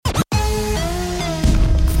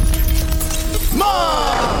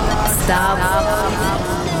Stop.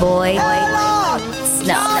 Boy.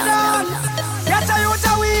 Snow. Get a youth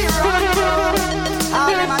a we run road.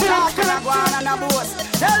 All them a talk and a go on and a boast.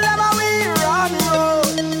 Tell them a we run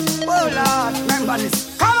road. Oh Lord, remember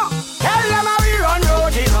this. Come on. Tell them a we run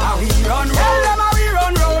road, you know. We run road. Tell them a we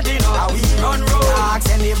run road, you know. We run road.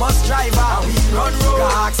 Ask any bus driver. We run road.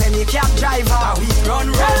 Ask any cab driver. We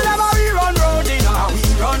run road. Tell them a we run road, you know. We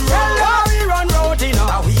run road. Tell them a we run road, you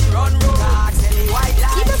know. We run road. Ask any white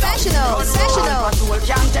line. Keep professional, sessional.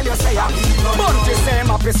 Can't tell you say I'm Bunty same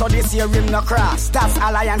up, so this year him no cross. That's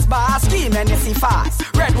Alliance bar, scheme and you see fast.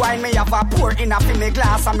 Red wine me have a pour in a me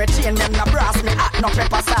glass. And me chain them no brass, me hot no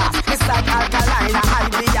pepper sauce. It's like alkaline, I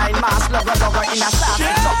hide behind mask. Logo in a sauce,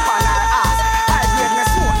 it's up on her ass. I grade me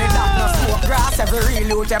smoke, the dog no smoke grass. Every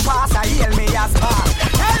real loot a pass, I hail me as boss.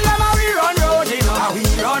 Tell them how we run road, you know. How we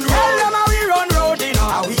run road. Tell them how we run road, you know.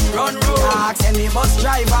 How we run road. Ask any bus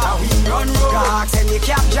driver. How we run road. Ask any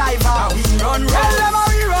cab driver. How we run road. Tell them how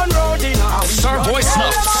we run road, you know. Starboy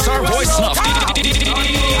Snuff, Starboy Snuff,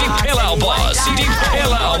 Pillow Boss,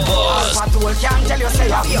 Pillow Boss.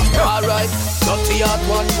 Alright, dirty heart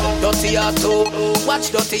one, dirty heart two.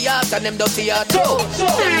 Watch dirty heart and them dirty heart two.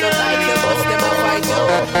 Them don't like you, but them a fight you.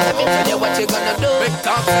 Let me tell you what you gonna do. Big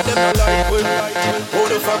talk to them don't like you. Who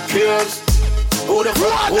the fuck cares? Who the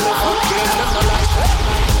fuck cares? Them don't like you.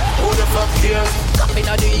 Who the fuck cares? Coming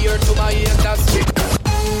out the ear to my ear, that's it.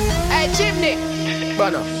 Hey, Chimney,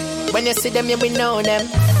 brother. When you see them, you will know them.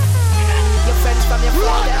 Your friends from your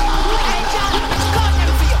father.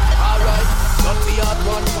 Alright, dirty heart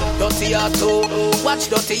one, dirty heart two. Watch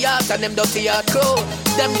dirty heart and them dirty heart crew.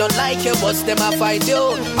 Them don't like you, but them a fight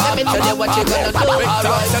you. Let me tell you what you gonna do.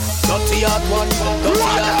 Alright, dirty heart one, dirty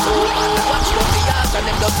heart two. Watch dirty heart and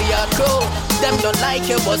them dirty heart crew. Them don't like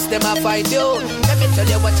you, but them a fight you. Let me tell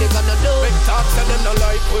you what you gonna do. Big talks and them don't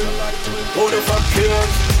like you. Who the fuck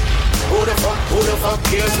cares? Who the fuck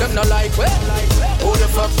cares? Them no like we. Who the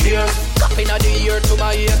fuck cares? Cupping of the ear to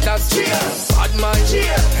my haters. Cheers. Bad mind.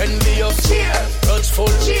 Cheers. Envious. Cheers.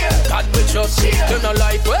 Grudgeful. Cheers. God we trust. Cheers. Them no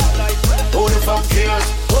like we. Who the fuck cares?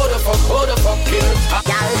 Who the fuck cares?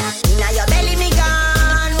 Y'all, inna your belly me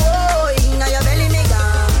gone. Whoa, inna your belly me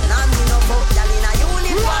gone. Now me no fuck y'all inna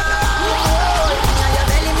uniform. Whoa, inna your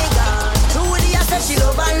belly me gone. Trudy I said she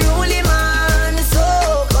love unruly man. So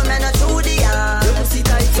come and through the yard. You pussy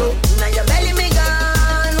tight so. Your belly me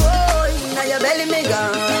gone, oh, now your belly me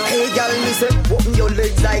gone. Hey girl, me say, open your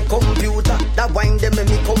legs like computer. That wine them make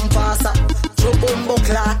me come faster. Throw bumbo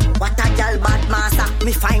clock, what a girl bad master.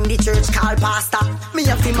 Me find the church called pastor. Me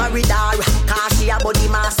have to marry her, cause she a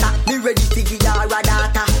body master. Me ready to give her a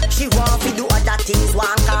daughter. She want to do other things,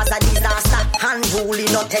 one cause a disaster. Unruly,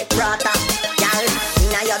 no take rata. Girl,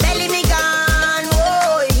 now your belly me gone,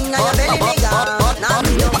 oh, now your belly me gone. Now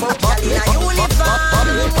me no fuck girl in a uniform.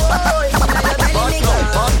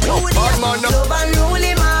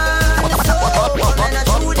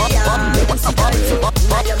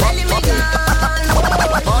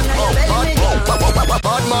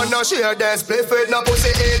 Bad man no share this, play with no pussy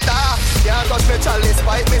hater. Can't touch me chalice,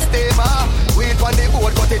 fight me steamer. Weed on the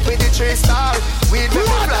boat, cut it with the 3-star. Weed make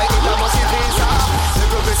me fly, it a musty visa. The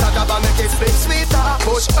progress of the make it split sweeter.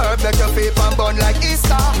 Push herb, make your feet and burn like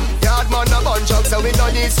Easter. Yard man no bun jug, so we no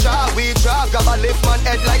need straw. We drag, grab a lift man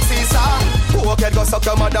head like Caesar. Poker go suck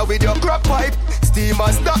your mother with your crack pipe.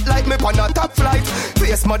 Steamers stop like me on a top flight.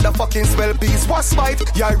 Face motherfucking swell bees was fight.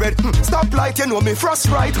 Yeah red, stop light, you know me frost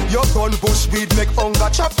right. Your gun bush weed make hunger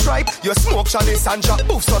chop tripe. You smoke chalice and drop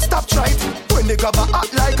boof, so stop tripe. When they grab a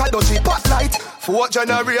hot like a dodgy pot light. 4th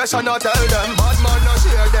generation I tell them. Bad man no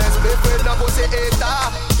share them, split with no pussy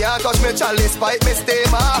hater. Can't touch me chalice, pipe me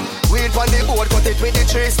steamer. Weed on the board, cut it with the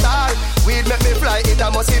 3-star. Weed make me fly, it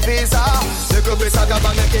a musty visa. The group is a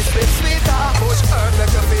gaba make it split sweeter. Push herb,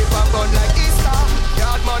 make your feet and burn like Easter.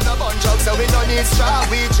 Yard man no bun jug, so we no need straw.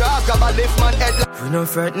 We drag, grab a lift man head like. We no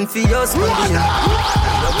frightened for your spending.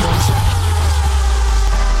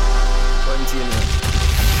 Continue.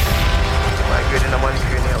 My good in the money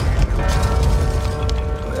screen here.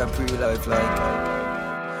 We are pre-life like.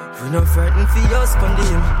 We no frightened for your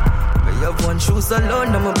spending. We have one shoes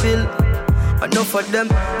alone, I'm a bill. Enough of them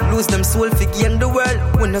lose them soul for gain the world.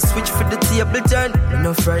 When I switch for the table turn, I'm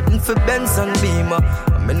not frightened for Benz and Beamer.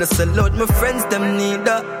 I'm in a sell out my friends, them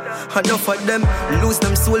neither. Enough of them lose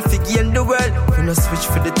them soul for gain the world. When I switch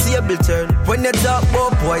for the table turn. When you talk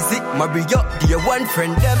about boys, it marry up, dear one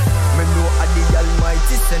friend them. Me know I the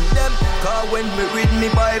Almighty send them. Cause when me read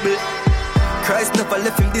me Bible, Christ never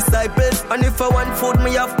left him disciples. And if I want food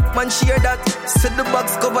me have, man share that. Set the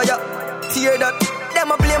box cover ya, tear that. Them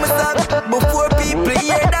a play my song before people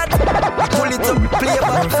hear that. Pull it up, play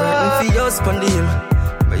back. I'm frightened for your spondil.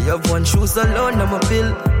 But We have one shoes alone, I'm a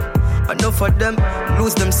bill. Enough of them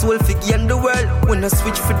lose them soul for gain the world. When I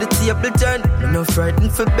switch for the table turn, I'm not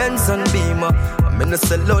frightened for Benz and Beamer. I'm in a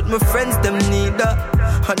sell out my friends, them neither.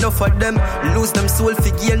 Enough of them lose them soul for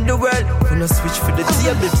gain the world. When I switch for the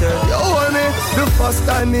table turn. You hold me the first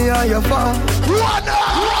time me and your fall.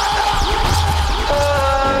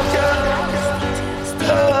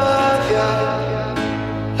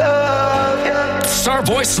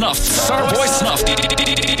 Starboy Snuff, Starboy Snuff,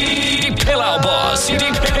 DJ Pillow Boss,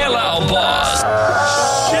 DJ Pillow Boss.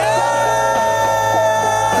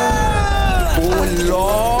 Oh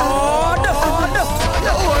Lord, you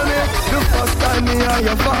hold me the first time me and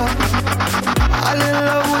your fall. I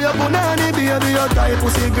love with your punani, baby, your type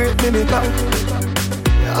pussy great me come.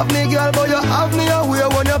 You have me girl, but you have me away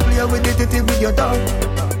when you play with the titty with your tongue.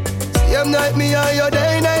 Same night me and your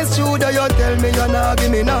day nice true that you tell me you're not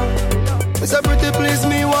give me now. It's a pretty please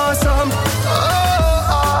me want some.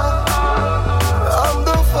 I'm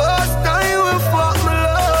the first time we fuck me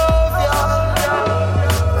love,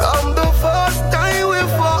 yeah. I'm the first time we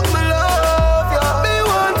fuck me love, yeah. Me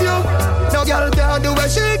want you. No girl can't do what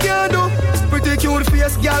she can do. Pretty cute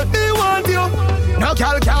face girl, me want you. No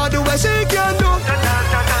girl can't do what she can do.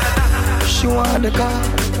 She want the car,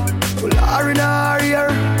 pull her in her ear,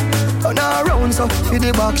 turn her around so for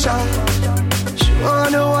the back shot.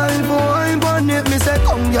 Wanna wine for wine, but if me say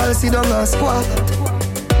come girl sit down and squat.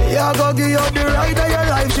 Yeah, go give you the ride of your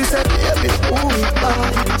life. She said, baby, ooh,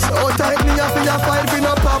 so tight me up in your fight for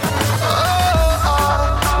no pop.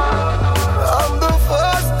 I'm the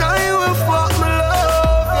first time we fuck me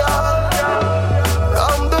love, yeah.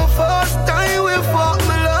 I'm the first time we fuck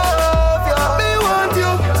me love, yeah. Me want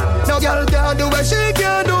you. No girl can't do what she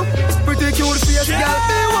can do. Pretty cute face, girl,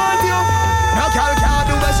 me want you. No girl can't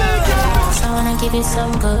do what she can do. I wanna give you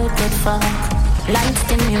some good fuck. Lights,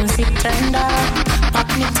 the music turned up. Pop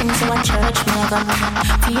me things to a church, me I got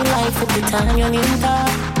feel like with the time you need that.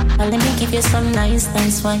 Well, let me give you some nice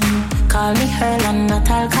wine. Call me Earl and not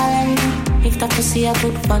alkaline. If that pussy I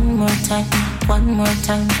put one more time.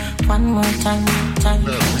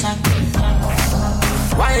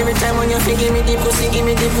 Why every time when you feel give me the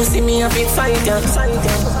pussy, me a big fighter.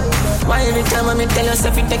 Why every time when me tell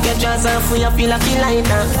yourself you take your jaws off, you feel like you like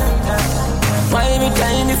that. Why every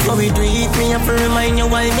time before we do it, me have to remind you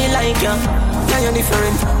why me like you. Yeah, you're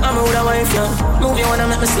different, I'm a older wife, yeah. Move you wanna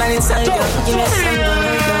make me slide inside you. Give me some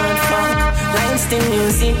good fuck. Lights, the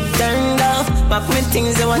music turned off. Pop me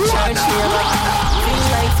things that want charge me about. Feel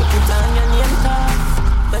like to put on your name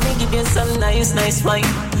tag. Let me give you some nice wine.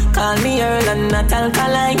 Call me Earl and not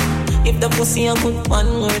alkaline. If the pussy I put one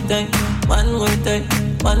more time.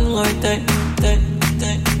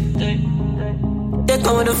 Take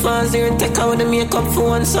out the fans here and take out the makeup for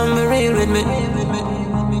one summer real with me.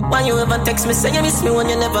 Why you ever text me say you miss me when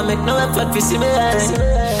you never make no effort to see me?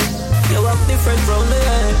 You walk different from me.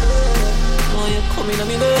 Oh, you coming on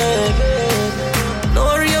me bed. No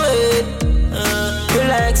worry,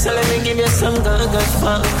 relax, so let me give you some good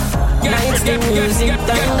fuck. Nights the music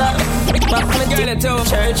turned up. Back me to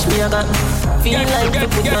church, me I got feel like to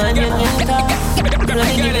put on your new car. Let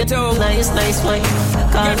me give you nice wine.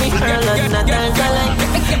 Call me Earl and not alkaline.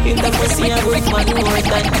 If the pussy I would one more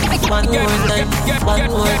time.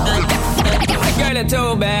 Girl, it's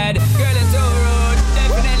too bad. Girl, it's too rude.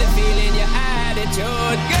 Definitely feeling your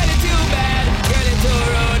attitude. Girl, it's too bad. Girl, it's too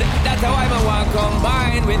rude. That's how I want to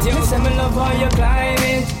combine with you. Listen, me love how you climb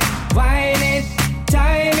it, wine it,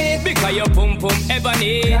 time it. Because your pum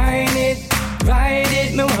ebony. Climb it, ride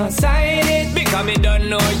it, me want sign it. Because me don't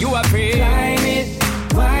know you are free. Climb it,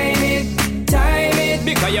 wine it, time it.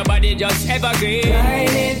 Because your body just evergreen.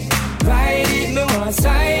 Climb it, ride it, me want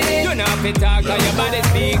sign it. You know if it talk or your body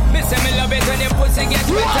speak. Me say me love it when your pussy gets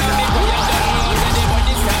wetter. Because you don't know that the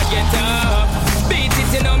body start get up. Beat it,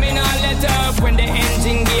 you know me not let up. When the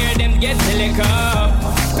engine gear, them get slick up.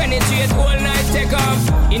 Penetrate all night, take off.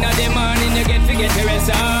 In the morning, you get to get the rest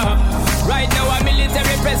up. Right now, a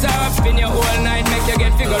military press up. Spin you all night, make you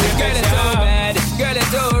get figure. Girl, it's too bad. Girl, it's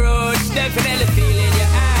too rude. Definitely feeling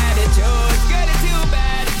your attitude. Girl, it's too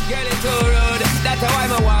bad. Girl, it's too rude. That's how I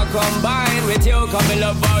want to combine with you. Come and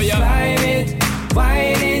love how you climb it,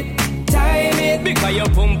 wine it, time it. Because your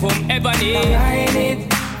pum ebony. Line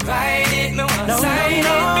it, ride it, me want sign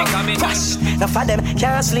it. Crush. Enough of them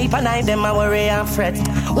can't sleep at night, them I worry and fret.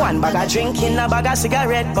 One bag of drink in a bag of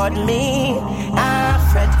cigarette, but me, I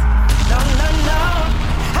fret. No,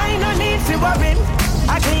 I no need to worry.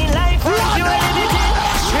 A clean life, you live it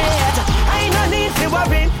straight. I no need to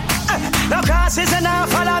worry. No crosses and no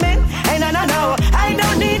follow me. Hey, no, I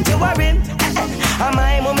don't need to worry.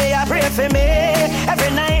 My mommy, I pray for me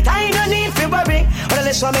every night. I don't need to worry. But I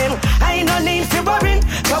listen me. I no need to worry,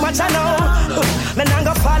 so much I know. Me not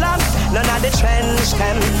go follow none of the trends,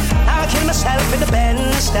 them. I'll kill myself with the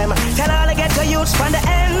bends, them. Tell all I get to use from the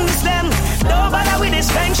ends, them. Don't bother with the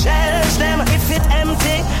strength shells, them. If it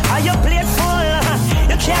empty, are you plate full?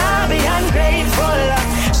 You can't be ungrateful.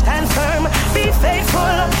 Stand firm, be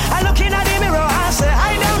faithful. I look in at the mirror, I say,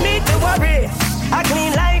 I don't need to worry. A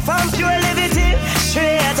clean life and pure liberty.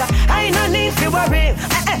 Straight, I no need to worry.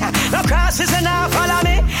 No crosses enough, follow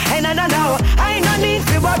me. Hey, no, I no need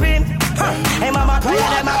to worry. Hey, mama, cry,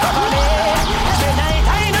 them a cover me. Every night,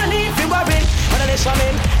 I no need to worry. When I listen me,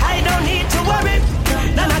 I don't need to worry.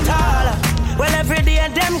 None at all. Well, every day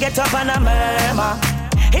them get up and a murmur.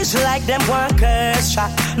 It's like them one curse shot.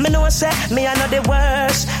 Me know say me I know the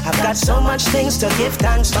worst. I've got so much things to give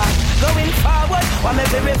thanks for. Going forward, want me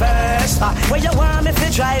to reverse for. Where you want me to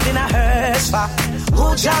drive in a hearse for?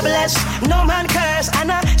 Who jobless, no man curse. And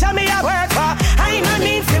tell me I work for. I no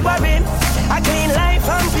need to worry. A clean life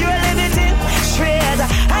and pure living. Straight,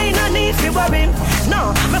 I no need to worry.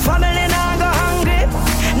 No, my family not go hungry.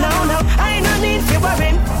 No, I no need to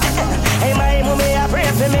worry. Hey, my mommy, I pray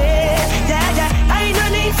for me. Yeah, I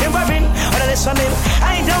don't need to worry. When I listen to me,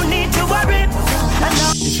 I don't need to worry.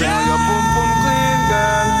 If you know your boom boom clean,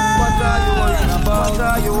 girl, what are you worrying about? What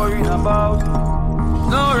are you worrying about?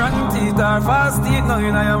 No rotten teeth or fast teeth, no in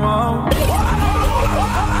your mouth.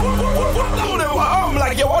 I'm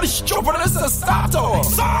like, yo, what is stupid? This is a starter.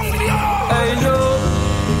 Song, yo. Hey, yo,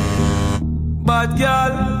 bad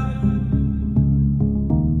girl.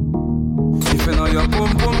 If you know your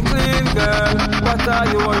boom boom clean, girl, what are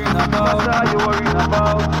you worrying about? What are you worrying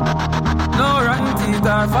about? No rotten teeth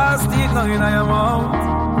or fast teeth, no in your mouth.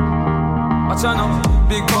 Watch out now,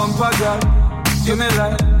 big bumper girl, give me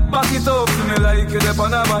life. Back it up to me like you dep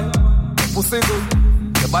on a bike. Pussy good,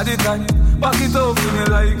 your body tight. Back it up to me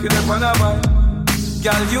like you dep on a bike.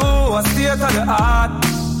 Girl, you a state of the art.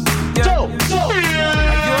 Yeah,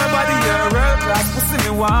 your body, your real class pussy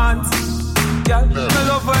me want. Girl, me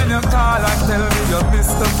love when you call and tell me you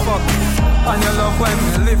Mr. Fuck. And you love when me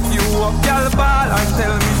lift you up. Girl, ball and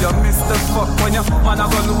tell me you Mr. Fuck. When your man a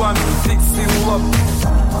gun want me fix you up.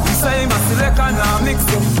 You say my select and I mix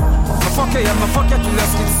up. Me fuck you till you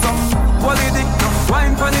skip some. Wally dick no,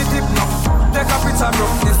 wine pon the tip no. Take a picture bro,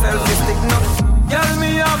 the selfie stick no. Girl, me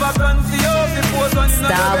have a plan for you. The pose on you know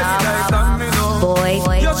the best like that me know. Boy,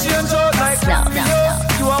 you change out like that me know.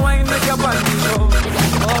 You a wine make your body show.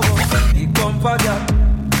 Bumper girl,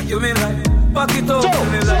 you me like. Back it up to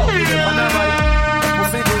me like. You dey on a bike.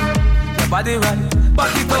 Pussy good, your body right.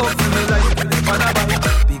 Back it up to me like. You dey on a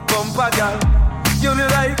bike. Big bumper girl, you me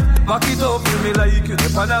like. Back it up to me like. You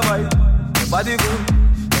dey on a bike. Your body good,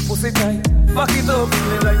 your pussy tight. Back it up to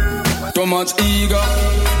me like. Too much ego,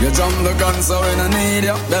 you jump the gun so we no need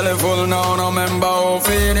you. Belly full now, no member who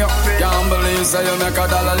feed you. Can't believe say you make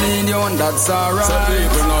 $1 lead you, and that's alright. So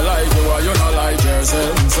people no like you or you no like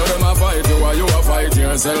yourself. So them a fight you or you a fight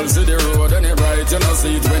yourself. See the road and it bright, you no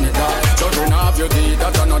see it when it dark. So turn off your teeth,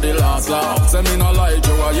 that's not the last laugh. Say me no like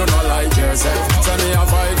you or you no like yourself. Say me a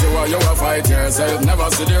fight you or you a fight yourself. Never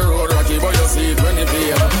see the road rocky but you see it when it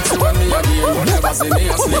pay. See when me a game, you never see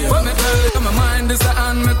me a slave. When me tell you my mind is the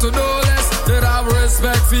hand me to do. Did I have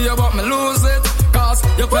respect for you, but me lose it. Cause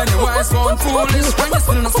you're penny wise, born foolish. When you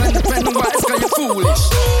still not spend the penny wise, cause you're foolish.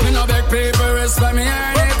 Me no beg paper, respect me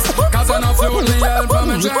earn it. Cause I know fuel me help on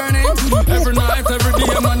my journey. Every night, every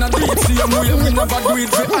day, man, I deep see you. We never do it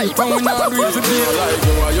for hype, and we not do it for deal. Like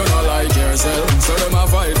you or you not like yourself. So them a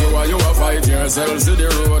fight you or you a fight yourself. See the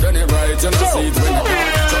road and it bright, you know see it when you come.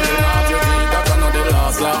 Jumping off your feet, that's not the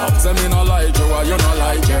last laugh. Say me no like you or you not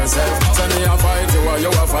like yourself. Say me a fight you or you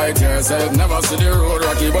a fight yourself. Never see the road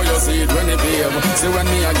rocky, but you see it when it pave. See when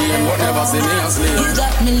me again, but never see me asleep. You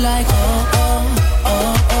got me like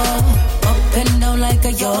up and down like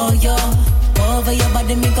a yo-yo. Over your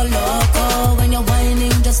body make a loco. When you're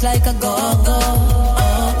whining just like a go-go.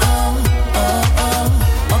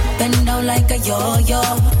 Up and down like a yo-yo.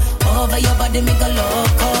 Over your body make a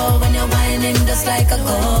loco. When you're whining just like a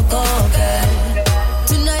go-go, girl.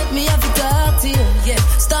 Tonight me have to talk to you, yeah.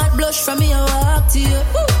 Start blush from me and walk to you.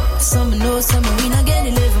 Some know, some we not get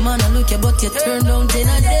 11 man. I look you, but you turn down 10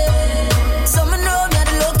 a day. Some know me are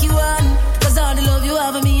the lucky one. Cause all the love you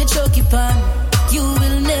have of me, you choke it pan. You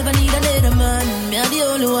will never need another man. Me are the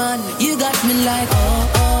only one. You got me like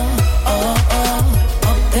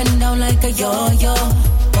up and down like a yo-yo.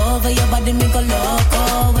 Over your body make a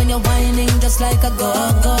loco. When you're whining just like a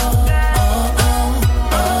go-go.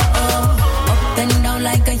 Up and down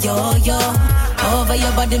like a yo-yo. Over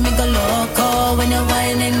your body make a loco. When you're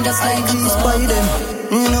whining just like a go-go.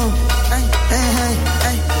 You know, hey,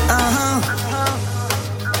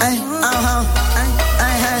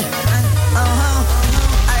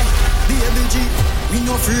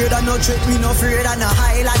 trick, me no afraid of no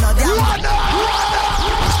highland, no damn.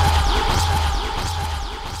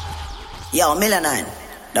 Yo, Melanine,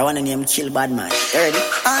 that one named Chill Bad Man. You ready?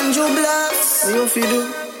 Andrew Blacks, what you feel do?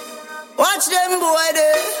 Watch them boy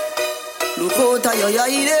there. Look out at your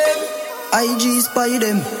eye them. IG spy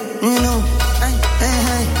them, you know. Hey, hey,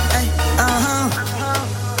 hey, hey,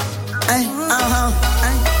 Hey,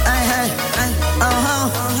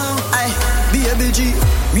 hey, baby G,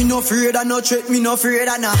 me no afraid of no trick, me no afraid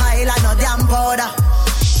of no highland, no damn powder.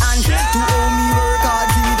 And to how me work hard,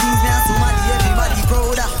 give me things, me and somebody, everybody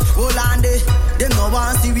prouder. Hold on there, them no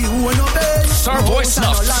want see we who no bed. Starboy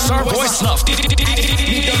Snuff, Starboy Snuff,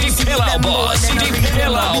 Pillow Boss,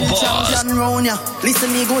 Pillow Boss.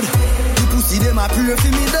 Listen me good, the pussy them a pray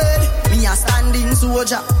for me dead. Me a standing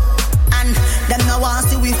soldier. And them no want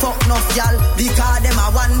see we fuck enough y'all, because them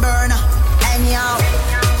a one burner. Anyhow,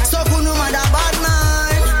 so kuno mother bad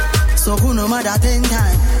mind, so kuno mother 10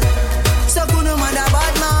 times. So kuno mother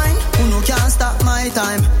bad mind, kuno can't stop my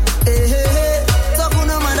time. Hey, hey, hey. So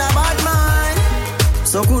kuno mother bad mind,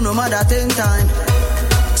 so kuno mother 10 times.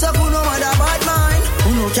 So kuno mother bad mind,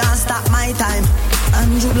 kuno can't stop my time.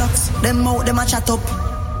 Andrew Blocks, them out, them a chat up.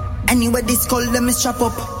 Anyway this call them is chop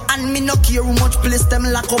up. And me no care how much place them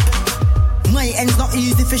lock up. My ends not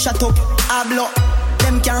easy for shut up. I block,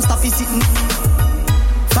 them can't stop it sitting.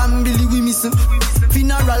 Family we missing.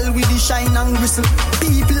 Funeral with the shine and gristle.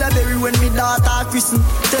 People are bury when me daughter christen.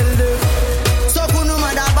 Tell them, so kuno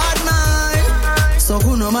mother bad mind, so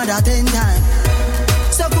kuno mother 10 times.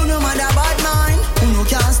 So kuno mother bad mind, kuno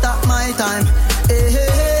can't stop my time. Hey,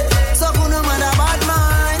 hey, hey. So kuno mother bad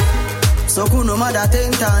mind, so kuno mother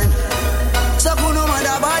 10 times. So kuno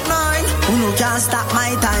mother bad mind, kuno can't stop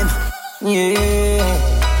my time. Yeah.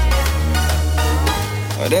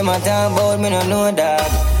 What them a talk about, me no know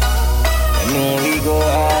that. I know we go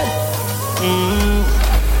hard.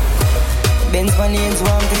 Benz Panins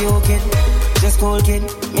want to you kid. Just cool kid,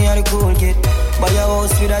 me a the cool kid. Buy a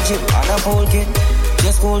house with a chip and a pole kid.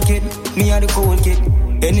 Just cool kid, me a the cool kid.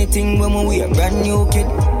 Anything when we wear, brand new kid.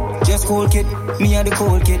 Just cool kid, me a the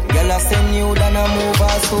cool kid. Y'all send you down a move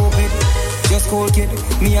or stupid. Just cool kid,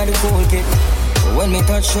 me a the cool kid. When me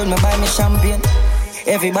touch road, me buy me champagne.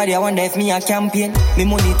 Everybody I wonder if me a campaign. Me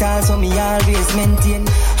money tall, so me always maintain.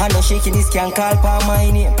 I no shaking this can call for my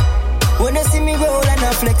name. When they see me roll and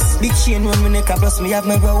a flex, big chain run me neck plus me have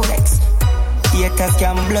my Rolex. Haters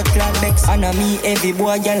can blood clot vex. And a me every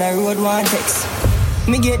boy gyal a road one text.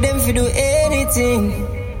 Me get them fi do anything,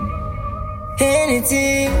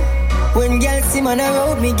 anything. When gyal see man a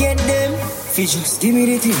road, me get them fi just give me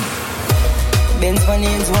the thing. Benz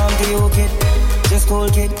Panins want to you kid. Just cool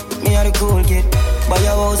kid, me a the cool kid. Buy a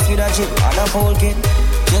house with a chip and a pole kid.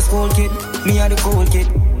 Just cool kid, me a the cool kid.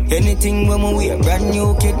 Anything when we wear, brand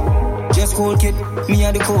new kid. Just cool kid, me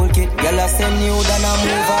a the cool kid. Y'all send you down a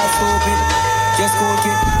move or stupid. Just cool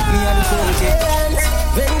kid, me a the cool kid.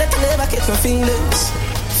 When that never catch my feelings.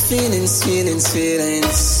 Feelings, feelings,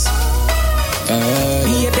 feelings.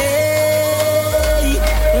 Baby,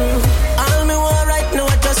 all me want right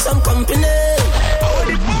now is just some company.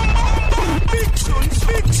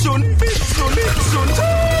 Fiction.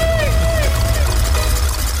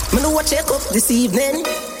 Me know what check up this evening.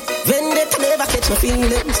 Vendetta never catch my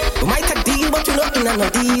feelings. We might a deal, but we not in no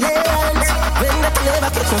dealings. Vendetta never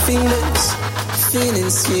catch my feelings.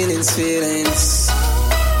 Feelings.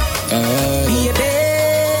 Baby,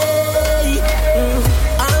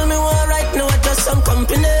 all me want right now is just some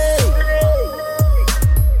company.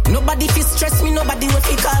 Nobody fi stress me, nobody will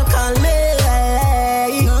fi call me.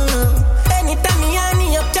 Anytime me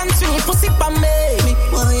honey up chance when you pussy pa me. Me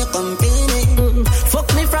want your company. Fuck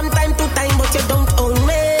me from time to time, but you don't own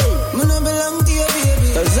me. Me no belong to you,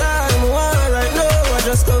 baby. Cause I'm one right now, I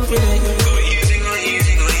just company. Go easy.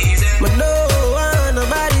 But no one,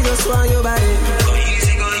 nobody just want your body. Go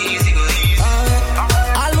easy.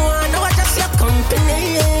 All me want know I just your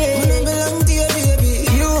company. Me no belong to you, baby.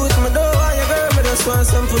 Youth, me don't want your girl, me just want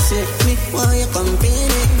some pussy. Me want your company.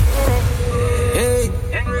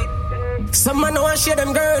 Some man no want share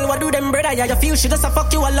them girl, what do them brother? Yeah, you feel she just a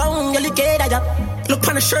fuck you alone, you look at ya. Look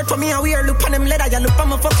on the shirt for me, I wear, look on them leather, ya. Look on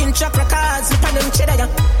my fucking chakra cards, look on them cheddar, ya.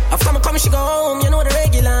 After me come, she go home, you know the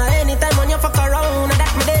regular. Anytime when you fuck around,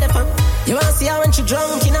 that me dead upon. You wanna see her when she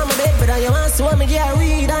drunk in my bed, brother. You wanna see when me get her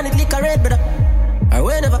weed and it lick her red, brother. Or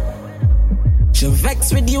whenever she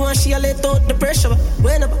vex with you and she a let out the pressure.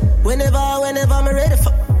 Whenever me ready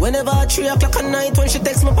for. Whenever 3 o'clock at night when she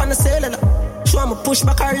texts me up on the cellular. She want me push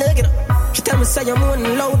back her leg, you know. She tell me say you're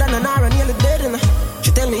moaning loud and an hour and nearly dead, you know.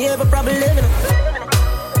 She tell me you have a problem living, you know.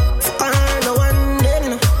 Fuck her, no one dead, you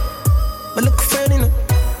know. But look afraid, you know.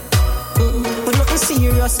 But nothing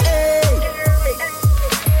serious, boss, hey.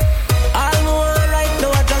 All more right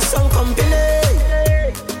now, I just some company.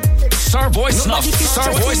 Starboy Snuff,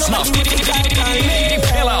 Starboy Snuff,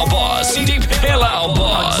 Pillow Boss, Pillow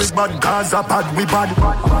Boss. Bad Gaza, bad we bad.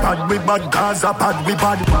 Bad we bad Gaza, bad we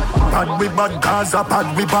bad. Bad we bad Gaza,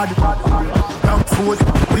 bad we bad. Now food,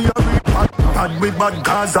 we are we bad. Bad we bad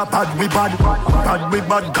Gaza, bad we bad. Bad we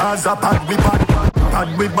bad Gaza, bad we bad.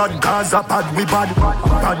 Bad we bad Gaza, bad we bad.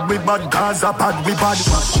 Bad we bad Gaza, bad we bad.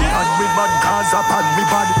 Bad we bad Gaza, bad we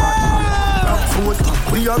bad.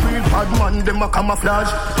 We are real bad man, them a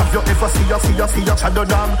camouflage. Have you ever see a shadow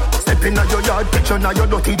dog? Step in your yard, picture now your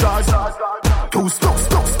dirty jaws. Too stuck.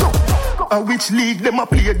 Which league them a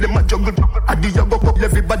play, them a juggle. I do you go up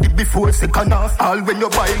everybody before second half. All when you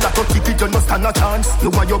buy that to keep it, you no stand a chance.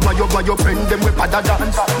 You and your friend, them with pada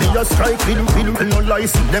dance. Me a strike, feel no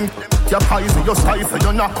license. Them your pies, your stifle,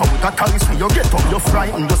 you knock out a ties. You get up, you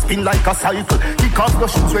frightened, you spin like a cycle. Kick off your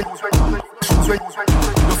shoes when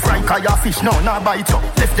you fry kaya fish, now bite you.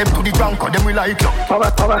 Left them to the ground, cause them will like you.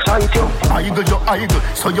 Parasite you. Idle,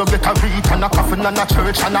 so you get a read and a coffin and a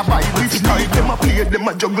church and a Bible. Which league them a play, them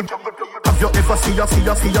a juggle. Have you ever see a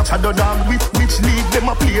shadow dog? Which league them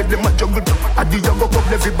a play, them a juggle. I do you go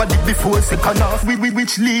up everybody before second half?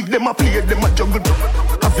 Which league them a play, them a juggle.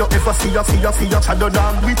 Have you ever see a shadow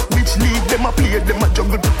dog? Which league them a play, them a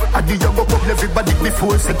juggle. I do you go up everybody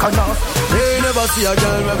before second half? They never see a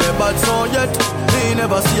girl with a bad song yet. They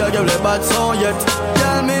never see a girl with a bad song yet.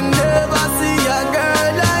 Girl, me never see a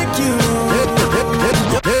girl like you.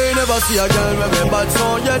 They never see a girl with a bad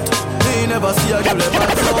song yet. They never see a girl with a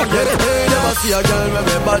bad song yet. They never see a girl with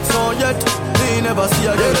a bad song yet. They never see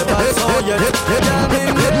a girl with a bad song yet. Girl, me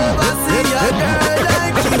never see a girl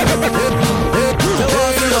like you. You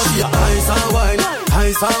want to love your ice and wine,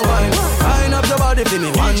 ice and wine. Wind up your body for me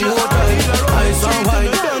one more time. Ice and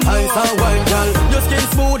wine, girl. Your skin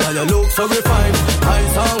smooth and your look so refined.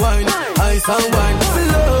 Ice and wine, ice and wine.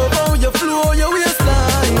 Love how you flow your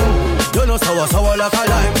waistline. You know sour like a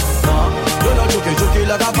lime. You know juky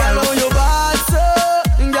like a pine. Girl, how you bad so,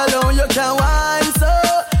 girl, how you can wine so.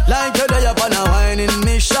 Like you're there upon a whining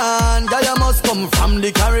mission. Girl, you must come from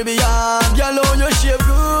the Caribbean. Girl, how you shape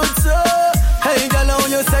good so. Hey, girl, how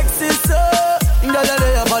you sexy so. Girl, you're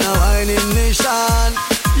there upon a whining mission.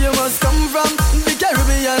 You must come from the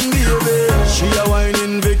Caribbean, baby. She a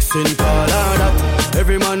whining vixen, call her that.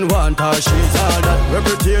 Every man want her, she's all that.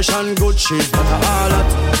 Reputation good, she's not all that.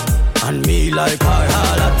 And me like her,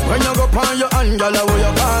 all that. When you go on your hand, girl, what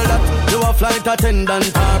you call that? You a flight attendant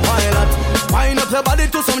or pilot. Wind up your body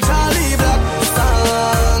to some Charlie Black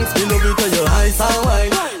songs. We love it to your ice and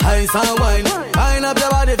wine, ice and wine. Wind up your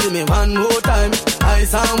body to me one more time.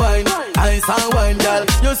 Ice and wine, girl.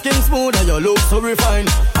 Your skin smooth and your look so refined.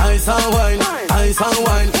 Ice and wine, ice and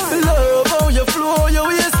wine. Love how you flow your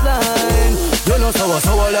waistline. You know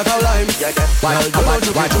sour like a lime.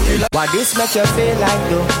 Why this make you feel like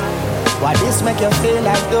though? Why this make you feel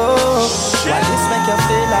like though? Why this make you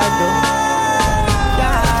feel like though?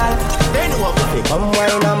 Girl, they know what we come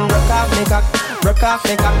wine and broke off me cock, broke off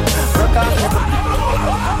me cock, broke off me cock.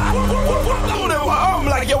 I'm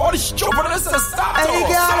like, yo, all this stupid, this is stop.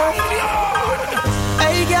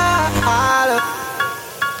 Hey girl,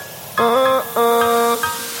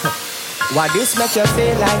 why this make you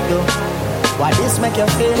feel like though? Why this make you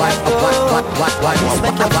feel like though? Why this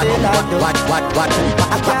make you feel like though? Why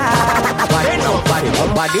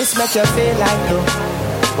this make you feel like though?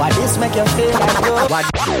 Why this make you feel like though?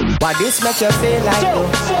 Why this make you feel like though?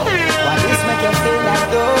 Why this make you feel like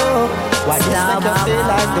though? Why this make you feel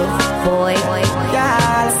like though? Boy,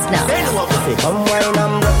 girl, Snuff. Come wine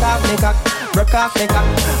and broke off me cock, broke off me cock,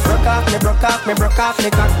 broke off me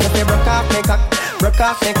cock. If you broke off me cock, broke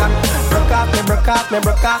off me cock,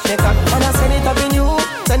 broke off me cock. And I send it up in you,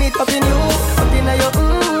 up in your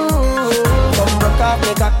Come broke off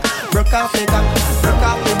me cock, broke off me cock,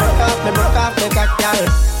 broke off me cock, girl.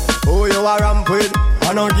 Who you are ramp with?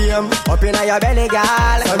 On a game, up in your belly,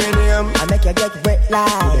 girl. Say me name, I make you get wet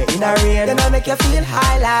like in a rain. Then I make you feel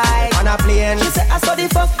high like on a plane. She say I saw the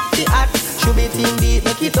fuck, the act. Should be team beat,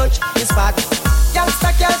 make it touch the spot.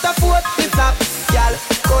 Youngster can't afford the flap. Girl,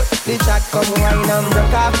 cut the chat, come wine and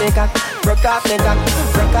broke off me cock, broke off me cock,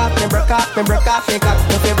 broke off me cock.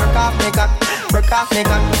 If you broke off me cock, broke off me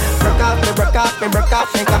cock, broke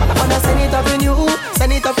off me cock. I wanna send it up in you, up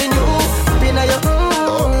in your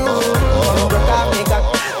broke off me cock,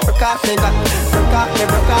 broke off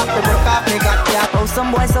me cock, yeah. Oh,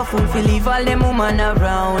 some boys so full, feel leave all them woman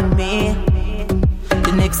around me.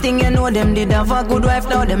 The next thing you know, them did have a good wife,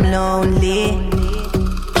 now them lonely.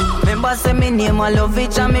 Remember say me name, I love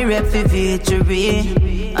it and me rep for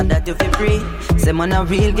victory. and that you feel free. Say man a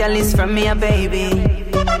real girl is from me a baby.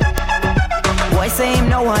 Boy say him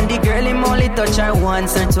no want the girl, him only touch her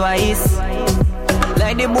once or twice.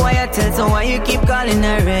 Like the boy I tell, so why you keep calling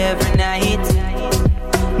her every night?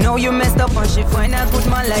 Know you messed up and she find a good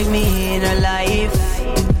man like me in her life.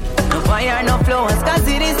 No fire, no flowers, cause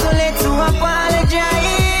it is too late to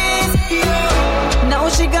apologize. Now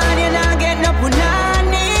she gone, you not get no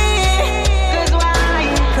punani. Cause why?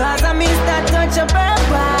 Cause I miss that touch of her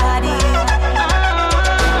body.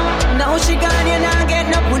 Now she gone, you not get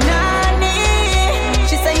no punani.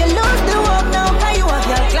 She say you lose the work now, cause you a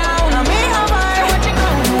girl clown. I mean, how are what you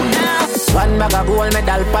gonna do now? One bag of gold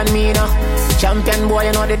medal pan me now. Champion boy,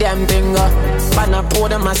 you know the damn thing. Pan a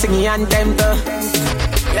podium and sing anthem.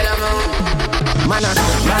 Man,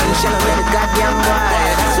 man, shall I the goddamn boy?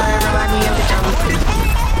 That's why everybody in the champion.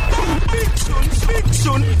 Big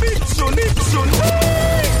son.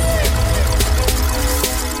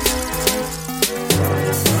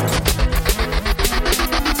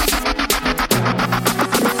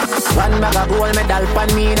 One bag of gold medal pan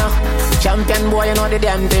me now. Champion boy, you know the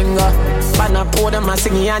damn thing. Pan a podium and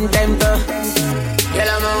sing anthem.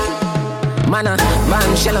 Man,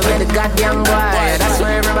 shall I the goddamn boy? That's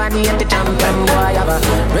why everybody at the champion boy. Have a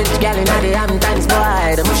rich gal in the Hamptons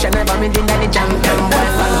boy. The bush never made in the champion boy.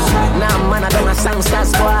 Now man, I done a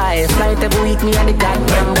songsters boy. Flight every week me at the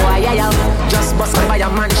goddamn boy. Yeah. Just bust up by a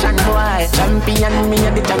mansion boy. Champion me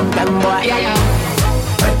at the champion boy. Yeah.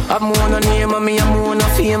 I'm more no name and me I'm more no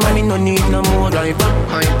fame and me no need no more life.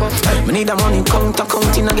 Me need a money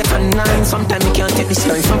counting I get a 9. Sometimes me can't take this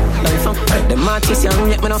life up. The artists you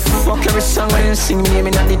rate me no fuck every song when you sing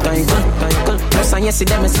me not the title. Plus and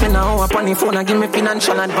yesterday me spend an hour upon the phone and give me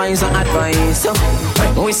financial advice.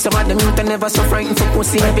 We some of them youth never so frightened for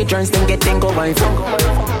pussy. Every turns them get then go by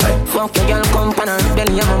fuck your girl come pan her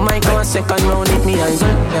belly and my mic go a second round hit me eyes.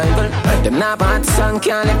 Them not bad song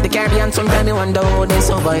can't let the Caribbean. Sometimes they wonder how they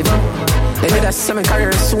survive. They did a semi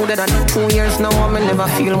career sooner than 2 years now. I never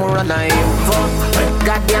feel more alive.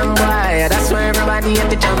 Goddamn boy, that's why everybody at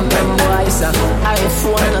the champion boy. So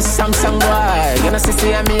iPhone and a Samsung boy. You know see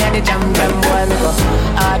me at the champion boy. Me go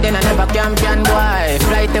then I never champion boy.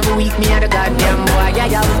 Flight every week me at the goddamn boy.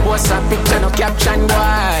 Yeah. Post a picture no caption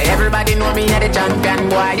boy. Everybody know me at the champion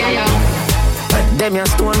boy. Yeah. Them you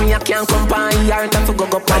stone me, I can't come by here. Time to go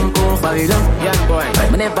and profile. Yeah, boy.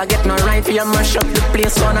 Me never get no right for you mash up the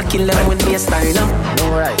place. So I kill them with their style.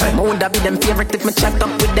 Alright. Me woulda be them favorite if me chat up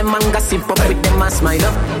with them and gossip up with them and smile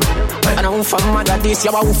up. And I who for mother this,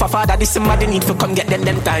 you a who for father this. Somebody need to come get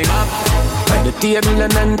them time up. The table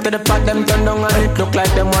and then to the pot them turn down and it look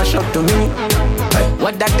like them wash up to me.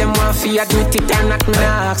 What that them want fi admit it and not me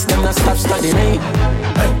ask them to stop studying me.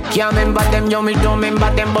 Can't remember them, yo me don't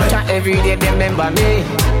remember them, but every day they remember me.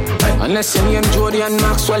 Unless you name Jody and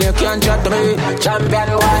Maxwell, you can't chat to me. Champion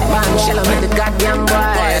boy, man, shall I make the goddamn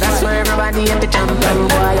boy? That's why everybody at the champion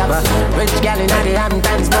boy. Have a rich gal in the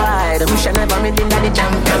Hamptons boy. The bush never made in the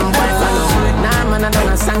champion boy. Nah man, I done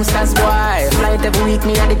a songsters boy. Flight every week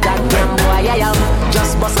me at the goddamn boy. Yeah,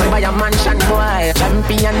 just bust up by a mansion boy.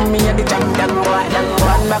 Champion me at the champion boy.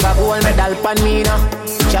 One bag of gold medal pan me now.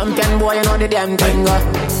 Champion boy, you know the damn thing.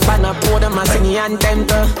 Pan a podium and sing anthem.